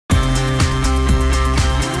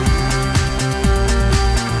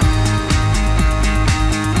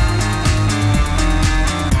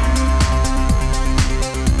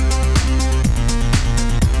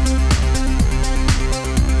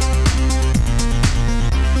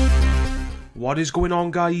What is going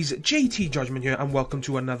on, guys? JTJudgment here, and welcome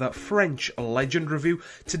to another French legend review.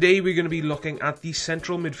 Today we're going to be looking at the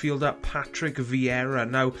central midfielder Patrick Vieira.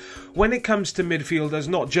 Now, when it comes to midfielders,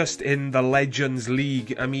 not just in the Legends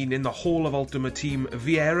League, I mean in the whole of Ultimate Team,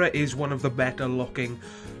 Vieira is one of the better looking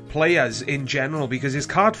players in general because his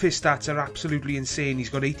card fist stats are absolutely insane. He's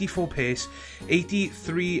got 84 pace,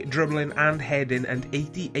 83 dribbling and heading, and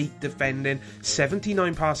 88 defending,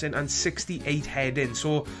 79 passing and 68 heading.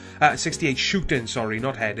 So 68 shooting, sorry,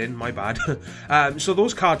 not heading, my bad. So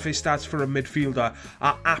those card fist stats for a midfielder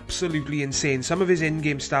are absolutely insane. Some of his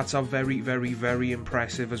in-game stats are very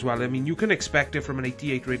impressive as well. I mean, you can expect it from an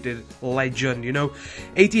 88 rated legend, you know.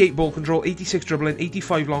 88 ball control, 86 dribbling,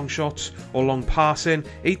 85 long shots or long passing,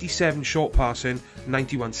 87 short passing,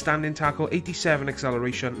 91 standing tackle, 87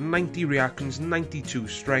 acceleration, 90 reactions, 92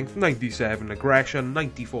 strength, 97 aggression,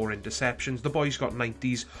 94 interceptions. The boy's got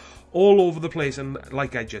 90s all over the place, and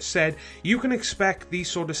like I just said, you can expect these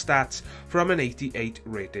sort of stats from an 88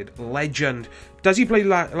 rated legend. Does he play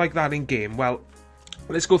like that in game? Well,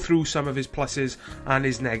 let's go through some of his pluses and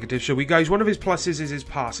his negatives, shall we, guys? One of his pluses is his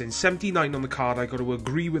passing. 79 on the card, I got to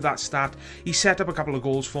agree with that stat. He set up a couple of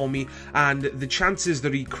goals for me, and the chances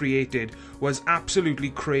that he created was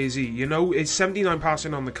absolutely crazy, you know? His 79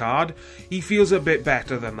 passing on the card, he feels a bit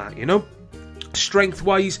better than that, you know?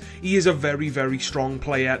 Strength-wise, he is a very strong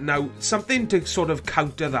player. Now, something to sort of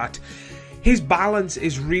counter that, his balance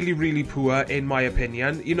is really poor, in my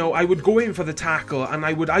opinion. You know, I would go in for the tackle and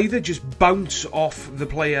I would either just bounce off the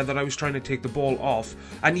player that I was trying to take the ball off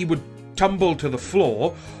and he would tumble to the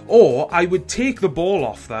floor, or I would take the ball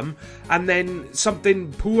off them and then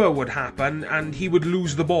something poor would happen and he would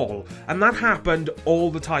lose the ball. And that happened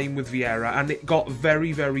all the time with Vieira, and it got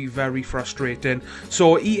very frustrating.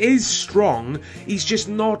 So he is strong, he's just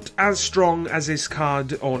not as strong as his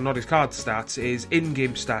card, or not his card stats, his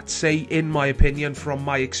in-game stats say, in my opinion, from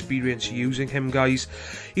my experience using him, guys.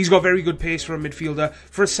 He's got very good pace for a midfielder,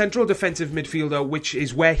 for a central defensive midfielder, which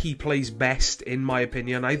is where he plays best, in my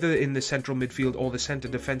opinion, either in the central midfield or the centre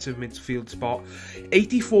defensive midfield spot.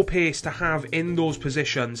 84 pace to have in those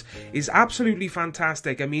positions is absolutely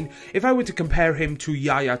fantastic. I mean, if I were to compare him to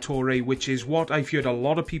Yaya Toure, which is what I've heard a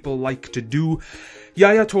lot of people like to do,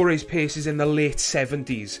 Yaya Toure's pace is in the late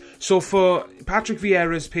 70s. So for Patrick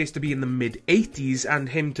Vieira's pace to be in the mid-80s and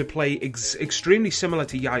him to play extremely similar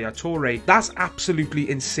to Yaya Toure, that's absolutely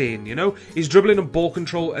insane, you know? His dribbling and ball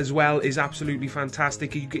control as well is absolutely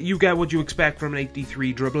fantastic. You get what you expect from an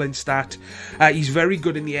 83 dribbling stat. He's very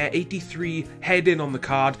good in the air, 83 heading on the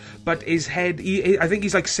card, but his head, I think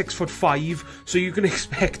he's like 6'5", so you can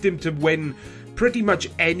expect him to win pretty much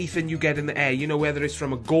anything you get in the air, you know, whether it's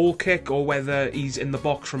from a goal kick or whether he's in the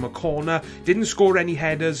box from a corner. Didn't score any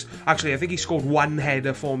headers. Actually, I think he scored one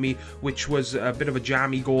header for me, which was a bit of a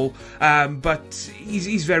jammy goal. But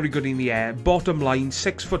he's very good in the air. Bottom line,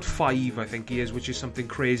 6'5", I think he is, which is something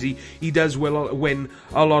crazy. He does win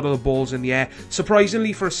a lot of the balls in the air.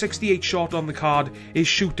 Surprisingly, for a 68 shot on the card, his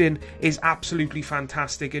shooting is absolutely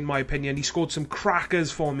fantastic, in my opinion. He scored some crackers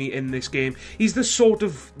for me in this game. He's the sort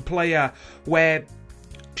of player where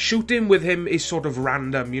shooting with him is sort of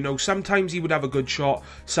random, you know. Sometimes he would have a good shot,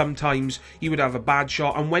 sometimes he would have a bad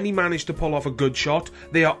shot, and when he managed to pull off a good shot,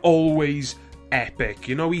 they are always epic,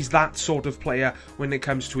 you know. He's that sort of player when it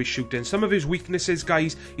comes to his shooting. Some of his weaknesses,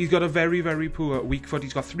 guys, he's got a very poor weak foot.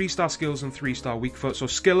 He's got 3-star skills and 3-star weak foot, so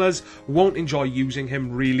skillers won't enjoy using him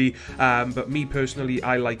really, but me personally,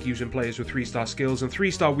 I like using players with 3-star skills and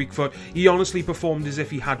 3-star weak foot. He honestly performed as if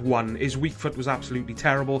he had one. His weak foot was absolutely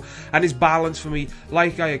terrible, and his balance for me,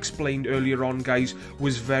 like I explained earlier on, guys,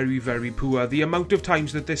 was very poor. The amount of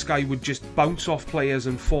times that this guy would just bounce off players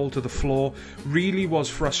and fall to the floor really was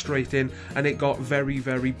frustrating, and it got very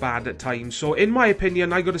bad at times. So in my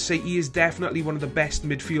opinion, I gotta say he is definitely one of the best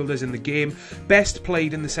midfielders in the game. Best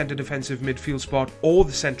played in the centre defensive midfield spot or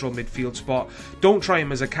the central midfield spot. Don't try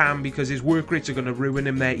him as a cam because his work rates are going to ruin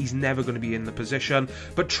him there. He's never going to be in the position,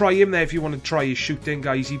 but try him there if you want to try his shooting,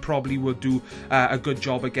 guys. He probably will do a good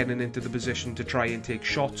job at getting into the position to try and take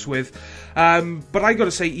shots with. But I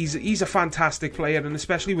gotta say he's a fantastic player, and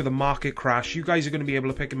especially with a market crash, you guys are going to be able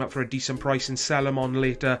to pick him up for a decent price and sell him on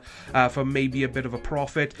later for maybe a bit of a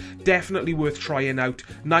profit. Definitely worth trying out.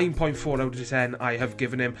 9.4 out of 10 I have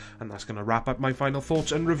given him, and that's going to wrap up my final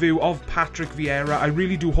thoughts and review of Patrick Vieira. I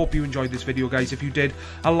really do hope you enjoyed this video, guys. If you did,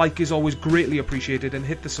 a like is always greatly appreciated, and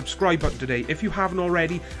hit the subscribe button today if you haven't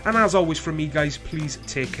already. And as always from me, guys, please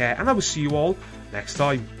take care, and I will see you all next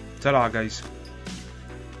time. Ta-ra, guys.